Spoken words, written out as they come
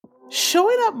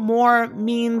Showing up more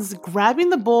means grabbing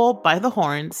the bull by the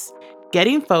horns,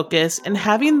 getting focused, and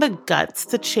having the guts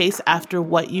to chase after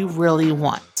what you really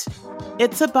want.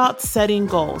 It's about setting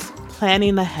goals,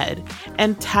 planning ahead,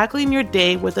 and tackling your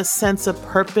day with a sense of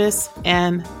purpose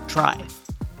and drive.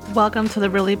 Welcome to the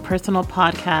Really Personal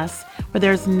Podcast, where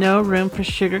there's no room for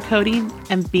sugarcoating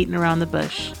and beating around the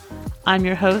bush. I'm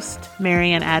your host,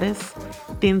 Marianne Addis.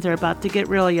 Things are about to get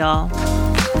real, y'all.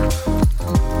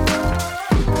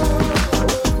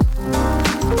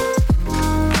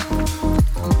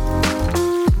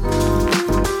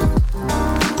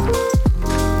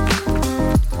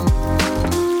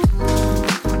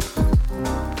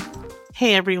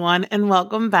 Hey everyone, and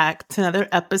welcome back to another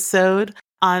episode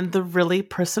on the Really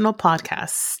Personal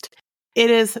Podcast. It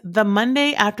is the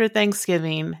Monday after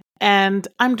Thanksgiving, and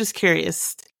I'm just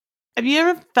curious. Have you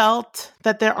ever felt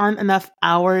that there aren't enough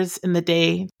hours in the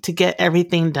day to get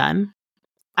everything done?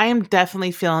 I am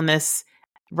definitely feeling this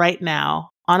right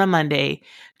now on a Monday,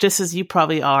 just as you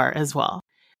probably are as well.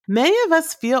 Many of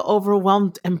us feel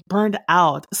overwhelmed and burned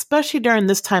out, especially during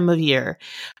this time of year,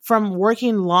 from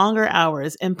working longer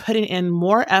hours and putting in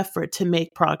more effort to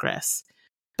make progress.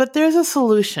 But there's a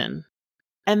solution,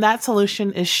 and that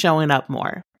solution is showing up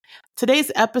more.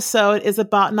 Today's episode is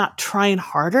about not trying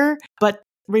harder, but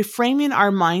reframing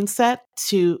our mindset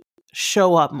to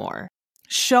show up more.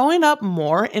 Showing up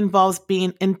more involves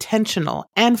being intentional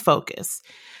and focused,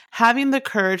 having the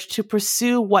courage to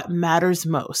pursue what matters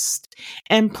most,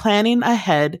 and planning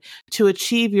ahead to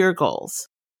achieve your goals.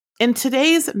 In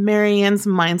today's Marianne's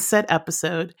Mindset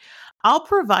episode, I'll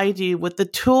provide you with the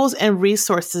tools and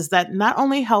resources that not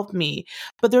only help me,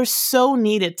 but they're so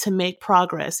needed to make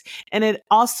progress, and it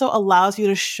also allows you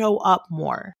to show up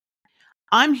more.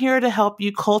 I'm here to help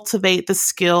you cultivate the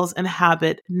skills and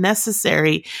habit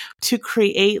necessary to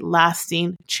create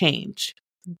lasting change.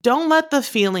 Don't let the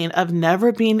feeling of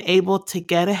never being able to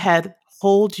get ahead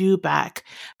hold you back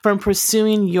from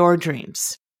pursuing your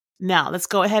dreams. Now, let's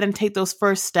go ahead and take those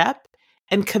first steps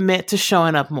and commit to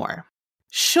showing up more.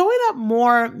 Showing up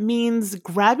more means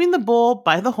grabbing the bull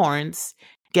by the horns,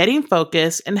 getting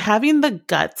focused, and having the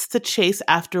guts to chase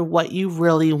after what you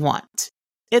really want.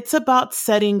 It's about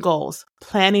setting goals,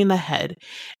 planning ahead,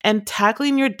 and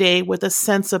tackling your day with a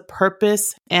sense of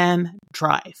purpose and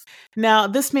drive. Now,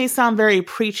 this may sound very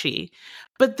preachy,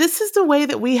 but this is the way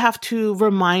that we have to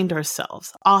remind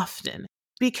ourselves often,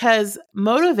 because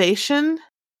motivation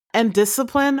and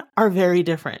discipline are very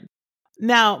different.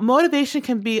 Now, motivation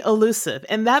can be elusive,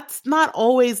 and that's not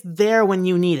always there when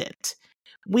you need it.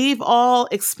 We've all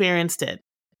experienced it.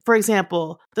 For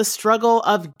example, the struggle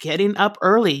of getting up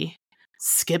early,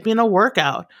 skipping a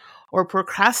workout, or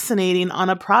procrastinating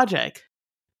on a project.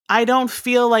 I don't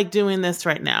feel like doing this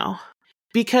right now.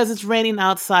 Because it's raining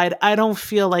outside, I don't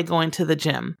feel like going to the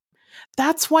gym.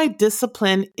 That's why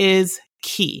discipline is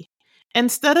key.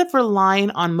 Instead of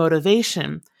relying on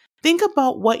motivation, think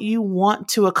about what you want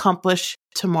to accomplish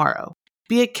tomorrow.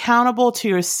 Be accountable to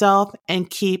yourself and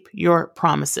keep your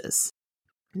promises.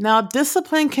 Now,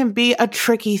 discipline can be a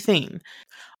tricky thing,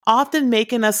 often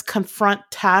making us confront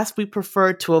tasks we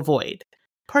prefer to avoid,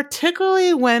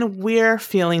 particularly when we're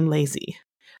feeling lazy.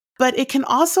 But it can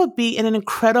also be an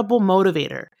incredible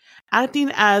motivator,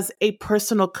 acting as a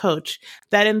personal coach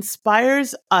that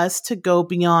inspires us to go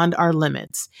beyond our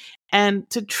limits and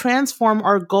to transform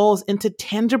our goals into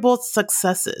tangible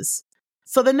successes.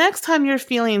 So the next time you're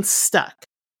feeling stuck,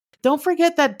 don't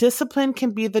forget that discipline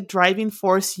can be the driving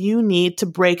force you need to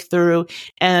break through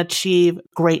and achieve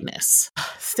greatness.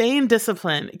 Staying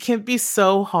disciplined can be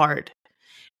so hard.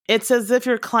 It's as if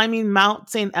you're climbing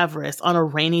Mount St. Everest on a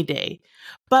rainy day.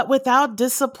 But without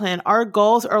discipline, our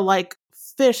goals are like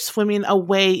fish swimming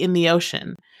away in the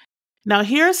ocean. Now,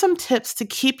 here are some tips to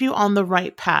keep you on the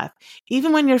right path,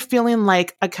 even when you're feeling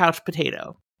like a couch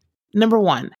potato. Number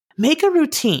 1, make a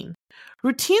routine.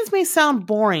 Routines may sound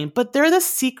boring, but they're the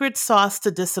secret sauce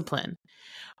to discipline.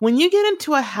 When you get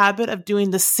into a habit of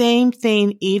doing the same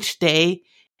thing each day,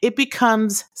 it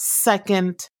becomes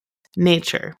second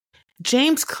nature.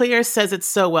 James Clear says it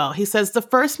so well. He says, the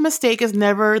first mistake is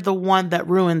never the one that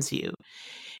ruins you.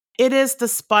 It is the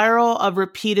spiral of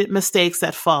repeated mistakes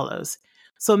that follows.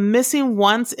 So missing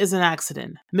once is an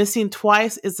accident. Missing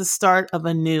twice is the start of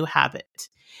a new habit.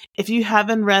 If you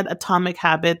haven't read Atomic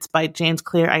Habits by James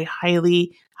Clear, I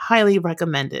highly, highly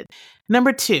recommend it.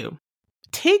 Number 2,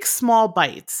 take small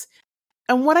bites.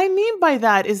 And what I mean by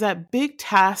that is that big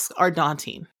tasks are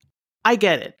daunting. I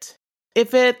get it.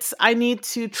 If it's, I need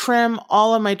to trim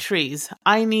all of my trees,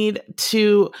 I need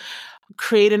to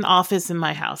create an office in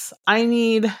my house, I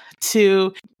need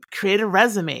to create a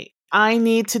resume, I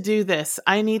need to do this.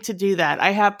 I need to do that.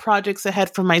 I have projects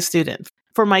ahead for my students,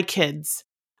 for my kids.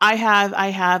 I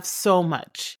have so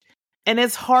much. And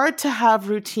it's hard to have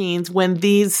routines when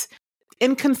these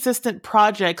inconsistent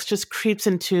projects just creeps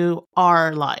into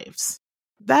our lives.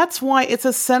 That's why it's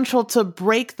essential to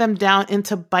break them down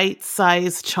into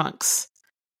bite-sized chunks.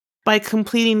 By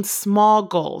completing small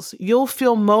goals, you'll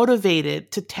feel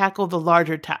motivated to tackle the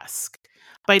larger task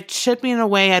by chipping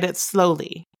away at it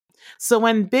slowly. So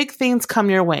when big things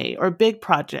come your way, or big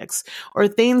projects, or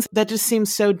things that just seem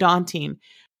so daunting,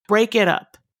 break it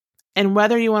up. And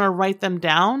whether you want to write them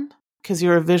down because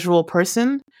you're a visual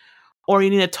person, or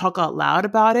you need to talk out loud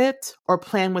about it, or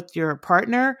plan with your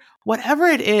partner, whatever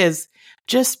it is,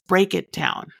 just break it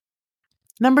down.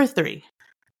 Number 3,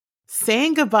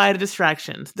 saying goodbye to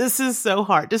distractions. This is so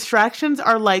hard. Distractions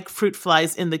are like fruit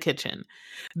flies in the kitchen.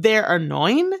 They're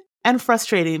annoying and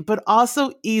frustrating, but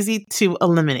also easy to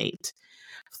eliminate.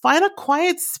 Find a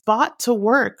quiet spot to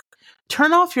work.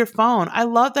 Turn off your phone. I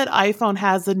love that iPhone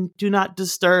has a do not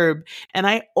disturb, and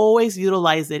I always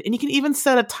utilize it. And you can even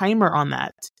set a timer on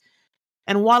that.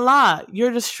 And voila,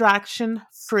 you're distraction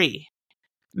free.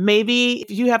 Maybe if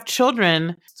you have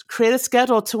children, create a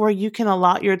schedule to where you can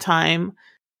allot your time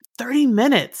 30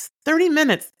 minutes,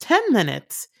 10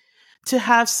 minutes to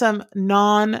have some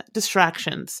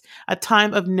non-distractions, a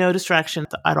time of no distractions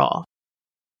at all.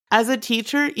 As a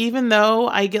teacher, even though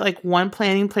I get like one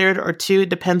planning period or two, it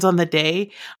depends on the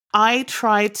day, I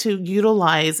try to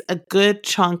utilize a good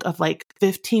chunk of like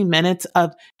 15 minutes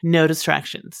of no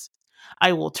distractions.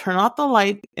 I will turn off the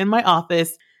light in my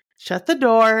office, shut the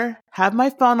door, have my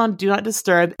phone on do not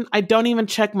disturb. I don't even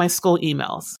check my school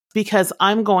emails because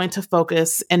I'm going to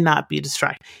focus and not be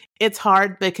distracted. It's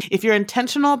hard, but if you're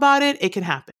intentional about it, it can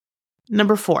happen.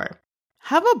 Number 4,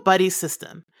 have a buddy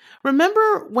system.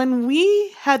 Remember when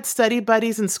we had study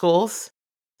buddies in schools?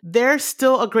 They're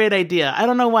still a great idea. I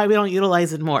don't know why we don't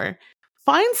utilize it more.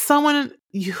 Find someone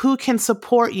who can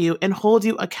support you and hold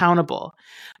you accountable.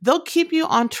 They'll keep you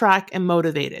on track and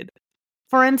motivated.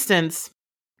 For instance,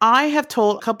 I have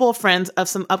told a couple of friends of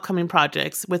some upcoming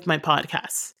projects with my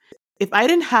podcasts. If I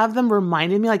didn't have them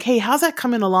reminding me like, hey, how's that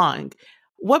coming along?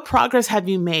 What progress have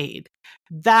you made?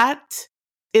 That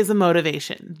is a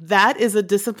motivation. That is a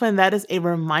discipline. That is a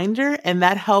reminder. And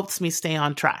that helps me stay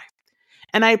on track.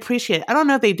 And I appreciate it. I don't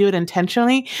know if they do it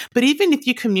intentionally, but even if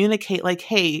you communicate like,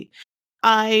 hey,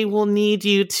 I will need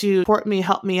you to support me,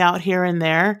 help me out here and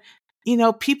there. You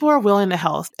know, people are willing to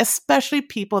help, especially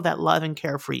people that love and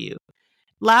care for you.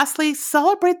 Lastly,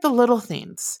 celebrate the little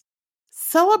things.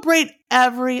 Celebrate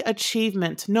every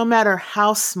achievement, no matter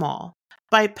how small.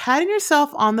 By patting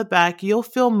yourself on the back, you'll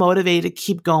feel motivated to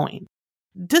keep going.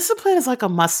 Discipline is like a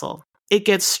muscle. It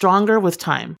gets stronger with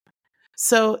time.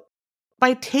 So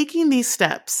by taking these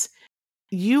steps,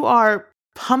 you are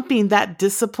pumping that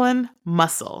discipline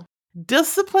muscle.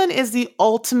 Discipline is the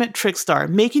ultimate trickster,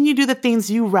 making you do the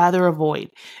things you rather avoid,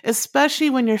 especially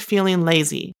when you're feeling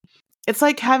lazy. It's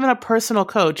like having a personal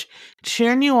coach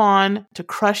cheering you on to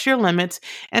crush your limits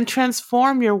and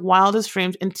transform your wildest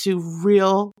dreams into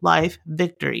real life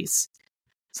victories.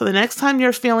 So the next time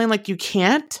you're feeling like you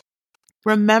can't,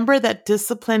 remember that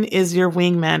discipline is your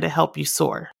wingman to help you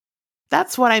soar.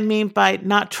 That's what I mean by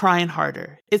not trying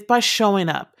harder. It's by showing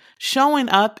up. Showing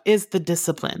up is the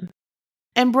discipline.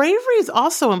 And bravery is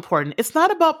also important. It's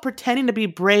not about pretending to be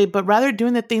brave, but rather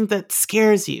doing the thing that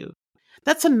scares you.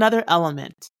 That's another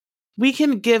element. We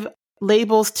can give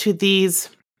labels to these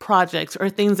projects or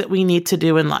things that we need to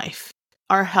do in life.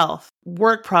 Our health,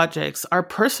 work projects, our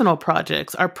personal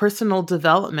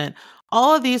development,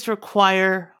 all of these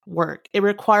require work. It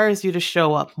requires you to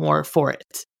show up more for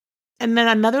it. And then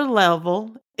another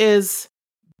level is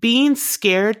being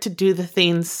scared to do the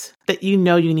things that you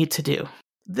know you need to do.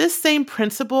 This same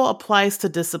principle applies to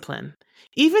discipline.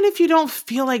 Even if you don't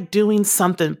feel like doing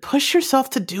something, push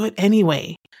yourself to do it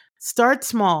anyway. Start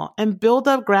small and build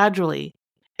up gradually.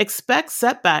 Expect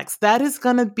setbacks. That is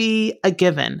going to be a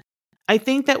given. I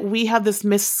think that we have this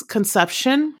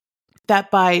misconception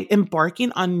that by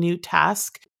embarking on new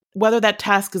tasks, whether that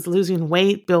task is losing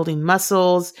weight, building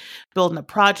muscles, building a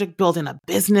project, building a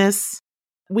business,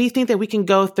 we think that we can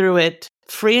go through it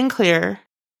free and clear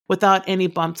without any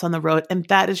bumps on the road. And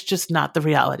that is just not the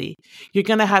reality. You're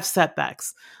going to have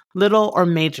setbacks, little or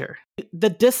major. The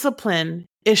discipline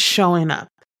is showing up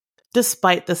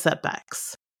despite the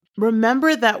setbacks.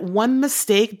 Remember that one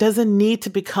mistake doesn't need to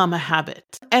become a habit.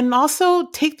 And also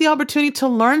take the opportunity to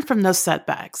learn from those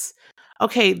setbacks.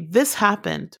 Okay, this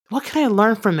happened. What can I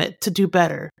learn from it to do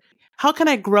better? How can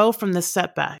I grow from this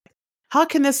setback? How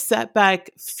can this setback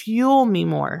fuel me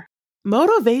more?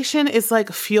 Motivation is like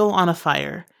fuel on a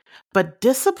fire. But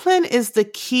discipline is the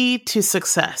key to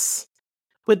success.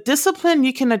 With discipline,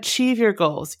 you can achieve your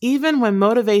goals, even when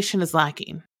motivation is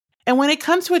lacking. And when it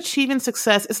comes to achieving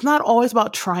success, it's not always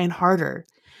about trying harder.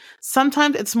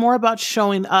 Sometimes it's more about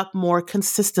showing up more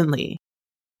consistently.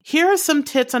 Here are some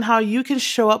tips on how you can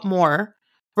show up more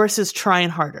versus trying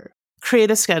harder.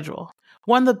 Create a schedule.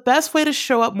 One of the best ways to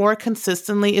show up more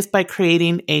consistently is by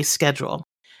creating a schedule.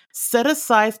 Set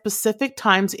aside specific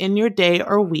times in your day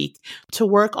or week to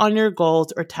work on your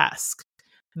goals or tasks.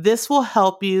 This will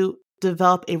help you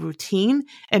develop a routine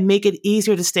and make it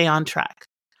easier to stay on track.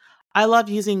 I love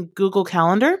using Google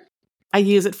Calendar. I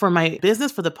use it for my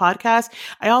business, for the podcast.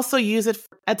 I also use it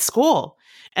at school,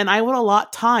 and I would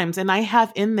allot times, and I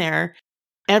have in there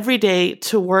every day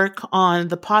to work on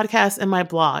the podcast and my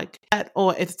blog.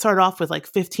 It started off with like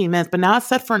 15 minutes, but now it's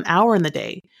set for an hour in the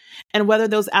day. And whether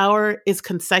those hour is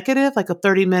consecutive, like a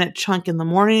 30-minute chunk in the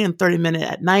morning and 30-minute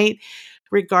at night,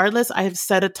 regardless, I have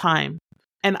set a time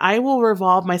and I will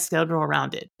revolve my schedule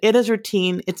around it. It is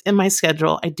routine. It's in my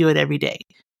schedule. I do it every day.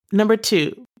 Number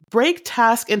 2, break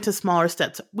tasks into smaller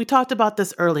steps. We talked about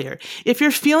this earlier. If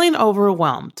you're feeling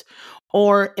overwhelmed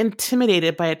or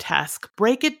intimidated by a task,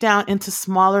 break it down into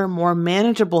smaller, more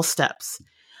manageable steps.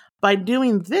 By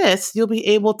doing this, you'll be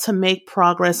able to make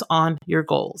progress on your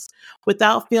goals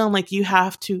without feeling like you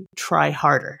have to try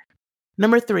harder.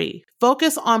 Number 3,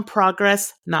 focus on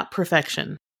progress, not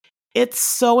perfection. It's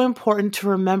so important to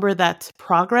remember that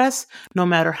progress, no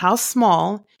matter how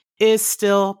small, is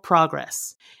still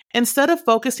progress. Instead of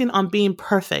focusing on being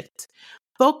perfect,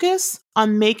 focus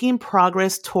on making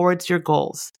progress towards your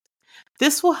goals.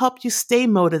 This will help you stay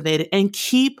motivated and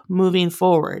keep moving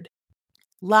forward.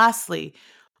 Lastly,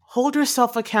 hold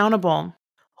yourself accountable.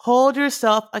 Hold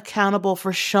yourself accountable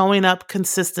for showing up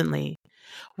consistently.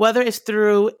 Whether it's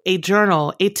through a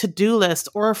journal, a to-do list,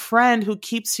 or a friend who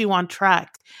keeps you on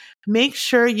track, make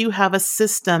sure you have a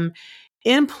system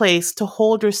in place to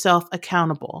hold yourself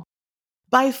accountable.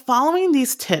 By following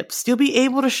these tips, you'll be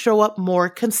able to show up more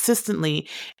consistently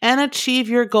and achieve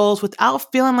your goals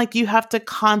without feeling like you have to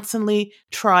constantly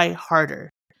try harder.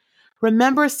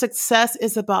 Remember, success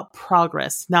is about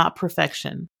progress, not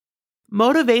perfection.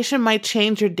 Motivation might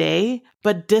change your day,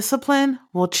 but discipline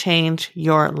will change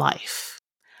your life.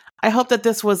 I hope that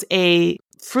this was a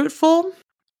fruitful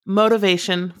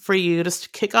motivation for you to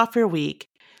kick off your week.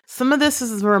 Some of this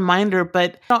is a reminder,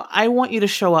 but I want you to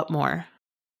show up more.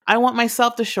 I want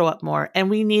myself to show up more, and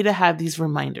we need to have these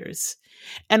reminders.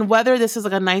 And whether this is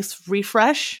like a nice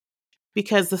refresh,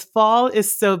 because the fall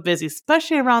is so busy,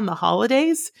 especially around the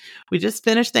holidays. We just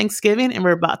finished Thanksgiving and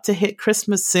we're about to hit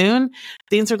Christmas soon.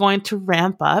 Things are going to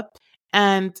ramp up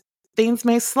and things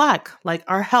may slack, like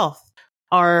our health,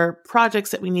 our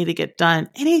projects that we need to get done,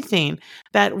 anything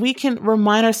that we can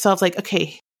remind ourselves like,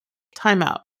 okay, time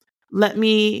out. Let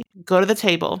me go to the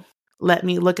table. Let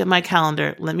me look at my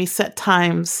calendar. Let me set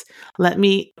times. Let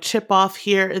me chip off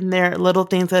here and there little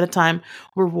things at a time.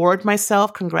 Reward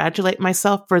myself, congratulate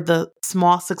myself for the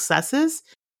small successes,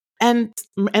 and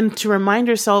to remind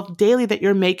yourself daily that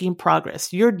you're making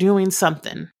progress. You're doing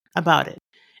something about it.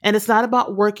 And it's not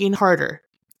about working harder.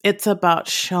 It's about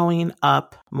showing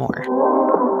up more.